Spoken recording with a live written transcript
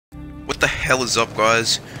the hell is up,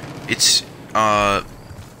 guys? It's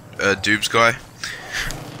doobsguy.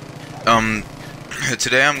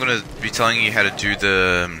 Today I'm gonna be telling you how to do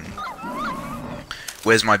the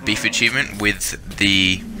where's my beef achievement with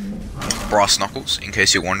the brass knuckles, in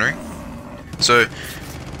case you're wondering. So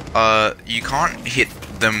you can't hit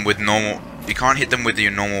them with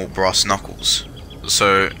your normal brass knuckles.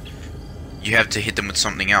 So you have to hit them with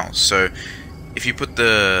something else. So if you put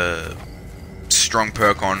the strong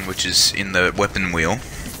perk on, which is in the weapon wheel,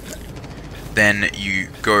 then you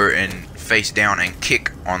go and face down and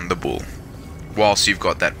kick on the bull. Whilst you've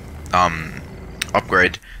got that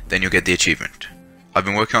upgrade, then you'll get the achievement. I've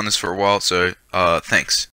been working on this for a while, so thanks.